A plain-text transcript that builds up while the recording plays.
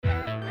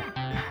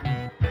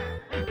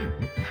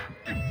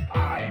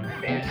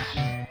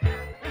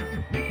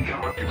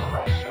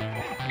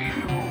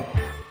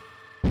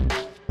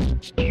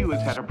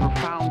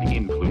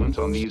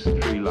count on these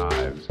 3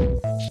 lives.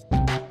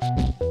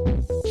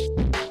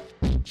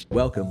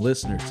 Welcome,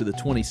 listeners, to the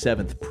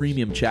 27th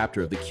premium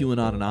chapter of the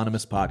QAnon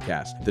Anonymous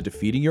podcast, the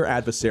Defeating Your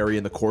Adversary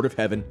in the Court of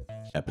Heaven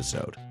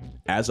episode.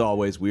 As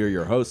always, we are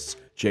your hosts,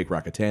 Jake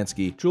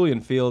Rockatansky,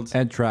 Julian Fields,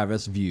 and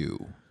Travis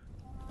View.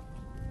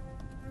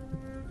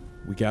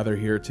 We gather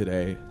here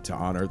today to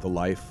honor the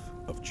life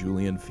of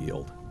Julian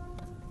Field.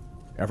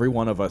 Every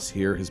one of us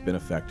here has been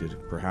affected,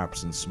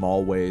 perhaps in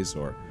small ways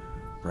or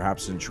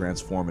perhaps in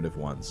transformative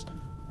ones,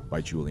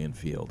 by Julian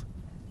Field.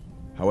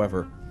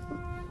 However,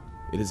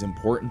 it is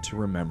important to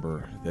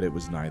remember that it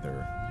was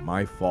neither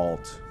my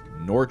fault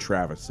nor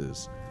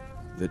Travis's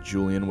that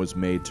Julian was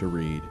made to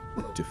read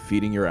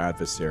Defeating Your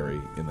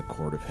Adversary in the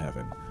Court of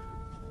Heaven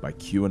by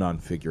QAnon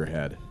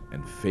figurehead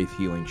and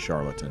faith-healing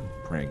charlatan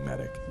Praying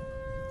Medic.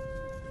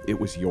 It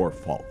was your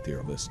fault,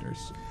 dear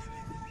listeners.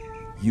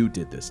 You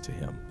did this to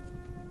him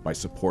by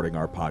supporting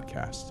our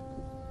podcast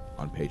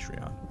on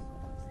Patreon.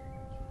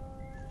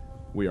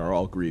 We are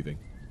all grieving.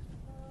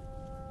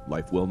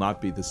 Life will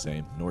not be the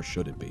same, nor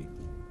should it be.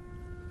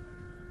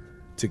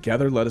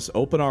 Together, let us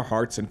open our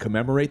hearts and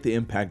commemorate the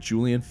impact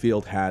Julian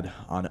Field had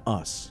on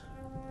us.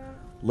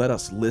 Let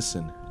us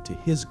listen to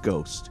his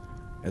ghost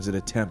as it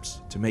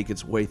attempts to make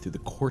its way through the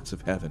courts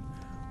of heaven,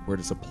 where it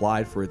has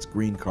applied for its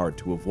green card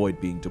to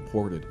avoid being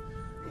deported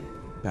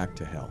back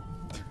to hell.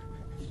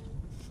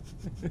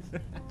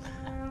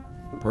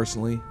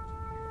 Personally,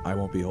 I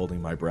won't be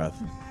holding my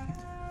breath.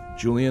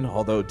 Julian,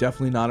 although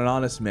definitely not an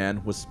honest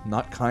man, was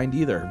not kind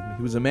either.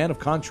 He was a man of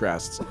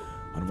contrasts.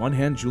 On one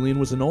hand, Julian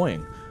was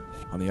annoying.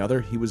 On the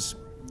other, he was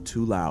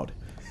too loud.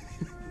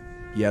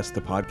 Yes, the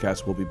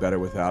podcast will be better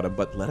without him,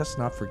 but let us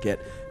not forget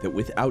that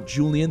without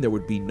Julian, there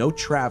would be no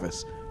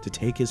Travis to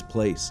take his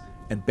place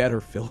and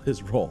better fill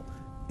his role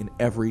in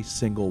every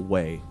single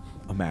way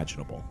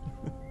imaginable.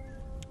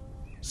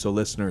 So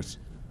listeners,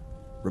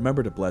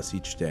 remember to bless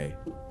each day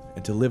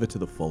and to live it to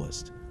the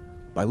fullest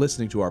by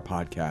listening to our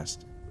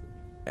podcast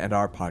and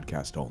our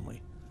podcast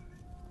only.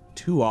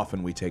 Too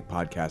often we take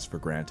podcasts for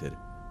granted,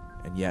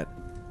 and yet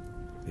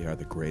they are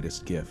the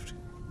greatest gift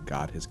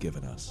God has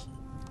given us.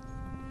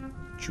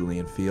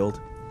 Julian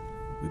Field,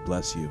 we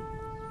bless you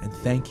and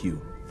thank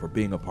you for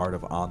being a part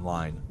of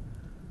Online.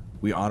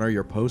 We honor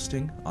your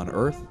posting on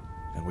Earth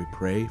and we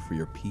pray for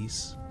your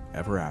peace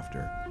ever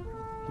after.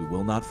 We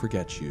will not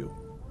forget you.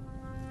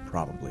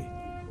 Probably.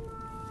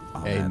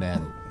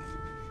 Amen.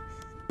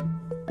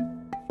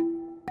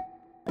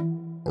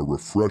 A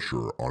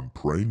refresher on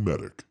Praying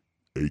Medic,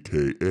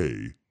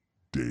 a.k.a.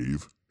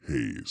 Dave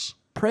Hayes.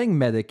 Praying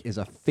Medic is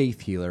a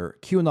faith healer,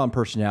 QAnon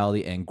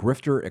personality, and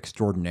grifter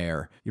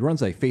extraordinaire. He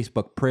runs a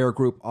Facebook prayer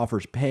group,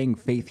 offers paying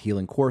faith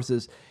healing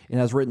courses, and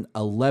has written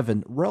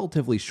 11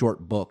 relatively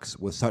short books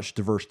with such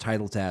diverse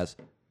titles as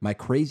My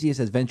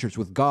Craziest Adventures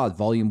with God,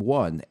 Volume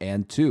 1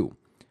 and 2,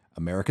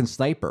 American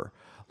Sniper,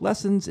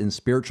 Lessons in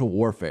Spiritual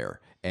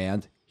Warfare,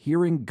 and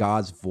Hearing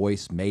God's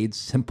Voice Made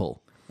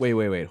Simple.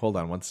 Wait, hold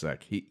on one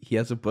sec. He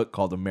has a book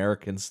called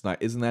American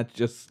Sniper. Isn't that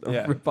just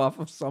a ripoff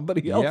of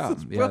somebody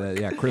else's book?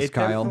 Yeah, Chris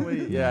Kyle.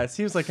 It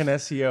seems like an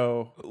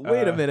SEO.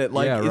 Wait a minute,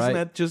 isn't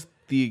that just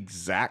the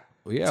exact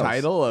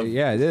title of?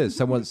 Yeah, it is.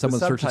 Someone searches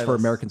for subtitles.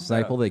 American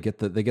Sniper, they get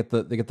the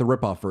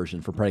ripoff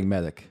version for Praying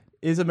Medic.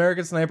 Is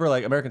American Sniper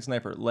like American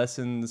Sniper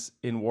Lessons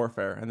in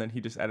Warfare, and then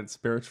he just added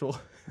spiritual?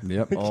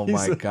 Yep. Oh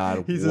my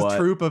God, He's what? a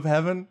troop of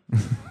heaven.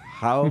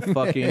 How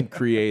fucking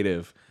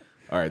creative.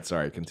 All right,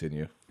 sorry,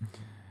 continue.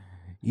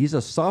 He's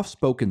a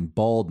soft-spoken,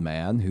 bald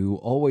man who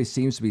always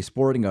seems to be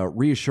sporting a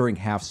reassuring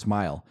half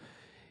smile.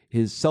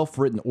 His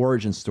self-written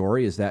origin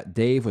story is that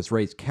Dave was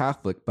raised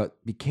Catholic but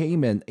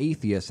became an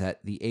atheist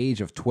at the age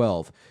of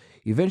 12.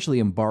 He eventually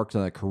embarked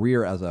on a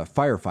career as a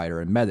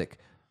firefighter and medic,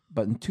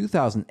 but in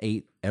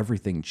 2008,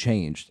 everything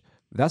changed.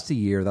 That's the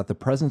year that the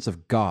presence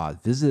of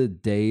God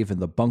visited Dave in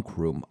the bunk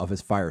room of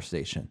his fire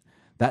station.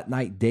 That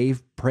night,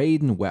 Dave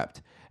prayed and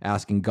wept,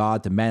 asking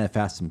God to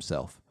manifest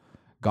himself.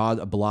 God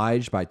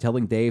obliged by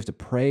telling Dave to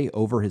pray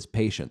over his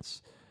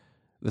patients.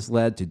 This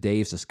led to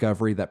Dave's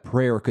discovery that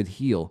prayer could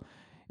heal,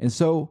 and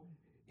so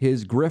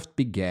his grift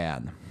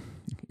began.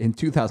 In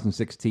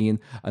 2016,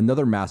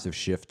 another massive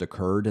shift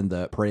occurred in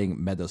the praying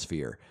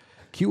medosphere.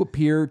 Q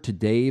appeared to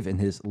Dave in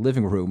his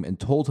living room and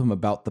told him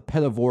about the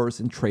pedivores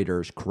and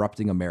traitors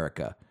corrupting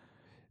America.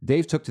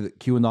 Dave took to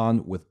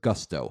QAnon with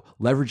gusto,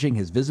 leveraging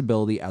his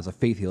visibility as a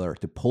faith healer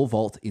to pole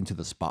vault into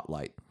the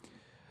spotlight.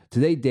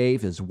 Today,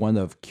 Dave is one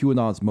of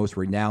QAnon's most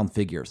renowned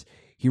figures.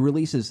 He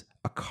releases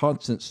a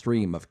constant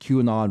stream of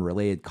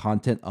QAnon-related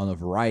content on a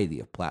variety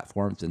of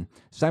platforms and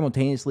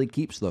simultaneously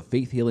keeps the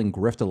faith-healing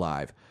grift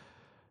alive.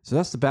 So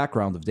that's the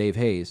background of Dave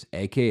Hayes,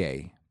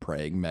 a.k.a.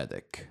 Praying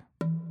Medic.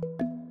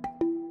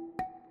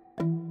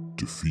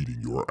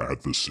 Defeating your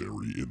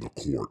adversary in the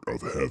court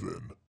of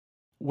heaven.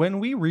 When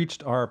we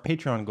reached our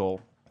Patreon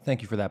goal,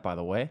 thank you for that, by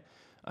the way,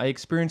 I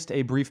experienced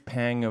a brief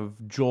pang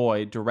of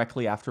joy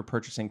directly after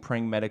purchasing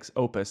Praying Medic's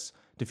opus,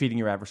 Defeating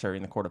Your Adversary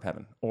in the Court of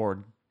Heaven,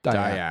 or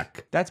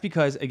Diac. That's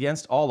because,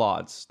 against all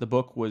odds, the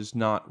book was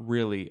not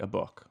really a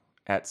book.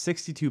 At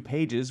 62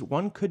 pages,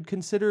 one could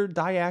consider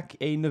Dyack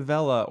a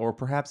novella or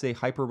perhaps a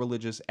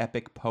hyper-religious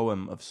epic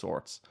poem of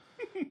sorts.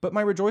 But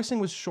my rejoicing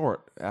was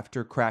short.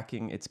 After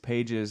cracking its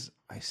pages,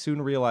 I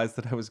soon realized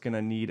that I was going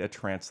to need a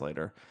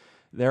translator.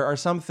 There are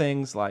some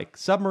things like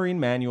submarine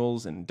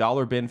manuals and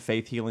dollar bin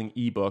faith healing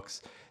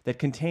ebooks that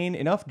contain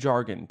enough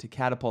jargon to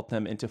catapult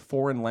them into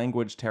foreign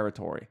language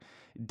territory.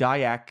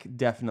 Dyack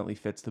definitely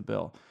fits the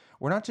bill.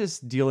 We're not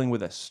just dealing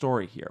with a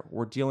story here.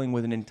 We're dealing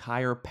with an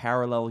entire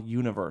parallel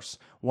universe,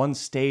 one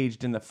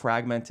staged in the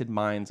fragmented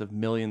minds of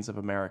millions of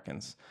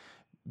Americans.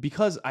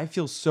 Because I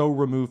feel so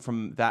removed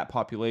from that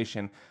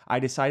population, I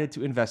decided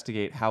to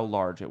investigate how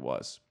large it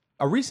was.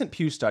 A recent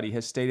Pew study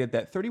has stated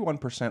that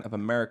 31% of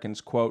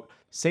Americans, quote,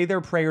 say their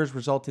prayers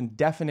result in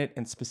definite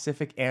and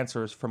specific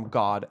answers from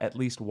God at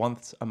least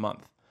once a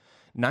month.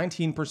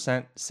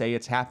 19% say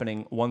it's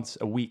happening once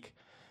a week.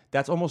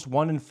 That's almost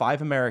 1 in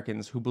 5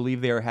 Americans who believe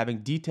they are having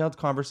detailed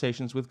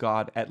conversations with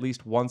God at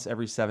least once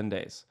every 7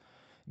 days.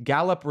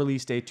 Gallup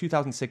released a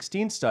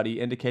 2016 study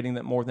indicating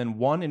that more than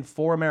 1 in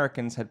 4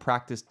 Americans had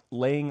practiced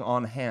laying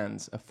on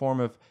hands, a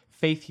form of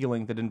faith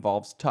healing that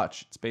involves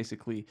touch. It's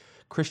basically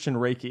Christian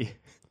Reiki.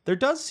 There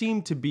does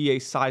seem to be a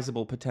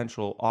sizable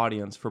potential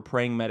audience for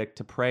Praying Medic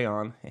to prey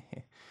on.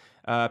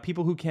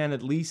 People who can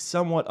at least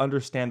somewhat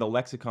understand the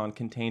lexicon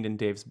contained in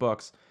Dave's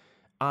books.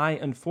 I,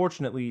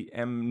 unfortunately,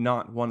 am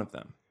not one of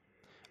them.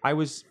 I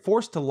was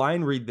forced to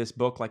line read this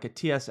book like a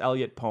T.S.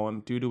 Eliot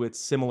poem due to its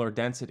similar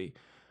density.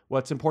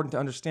 What's important to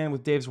understand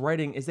with Dave's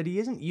writing is that he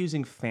isn't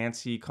using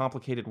fancy,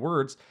 complicated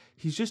words.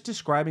 He's just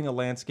describing a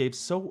landscape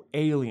so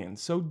alien,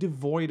 so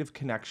devoid of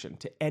connection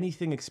to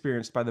anything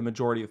experienced by the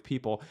majority of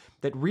people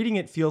that reading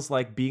it feels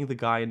like being the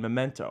guy in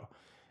Memento.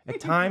 At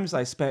times,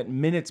 I spent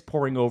minutes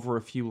poring over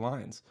a few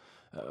lines.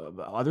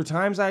 Other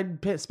times,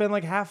 I'd spend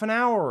like half an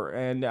hour,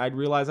 and I'd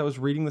realize I was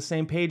reading the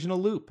same page in a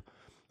loop.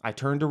 I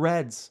turned to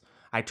Reds.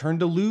 I turned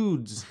to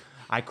Ludes.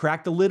 I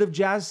cracked the lid of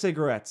jazz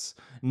cigarettes.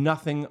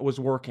 Nothing was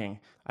working.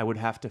 I would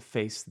have to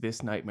face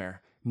this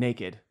nightmare,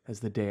 naked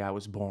as the day I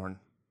was born.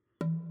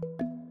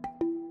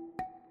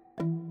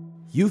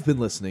 You've been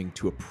listening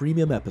to a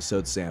premium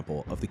episode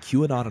sample of the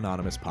QAnon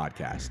Anonymous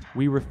podcast.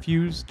 We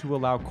refuse to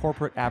allow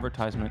corporate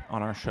advertisement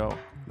on our show.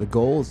 The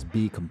goal is to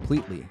be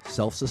completely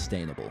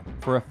self-sustainable.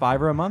 For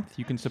 $5 a month,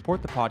 you can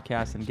support the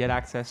podcast and get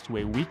access to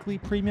a weekly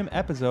premium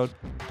episode,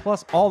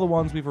 plus all the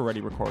ones we've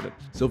already recorded.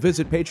 So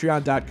visit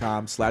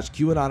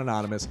patreon.com/QAnon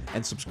Anonymous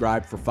and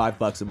subscribe for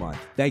 $5 a month.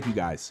 Thank you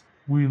guys.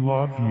 We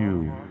love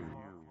you.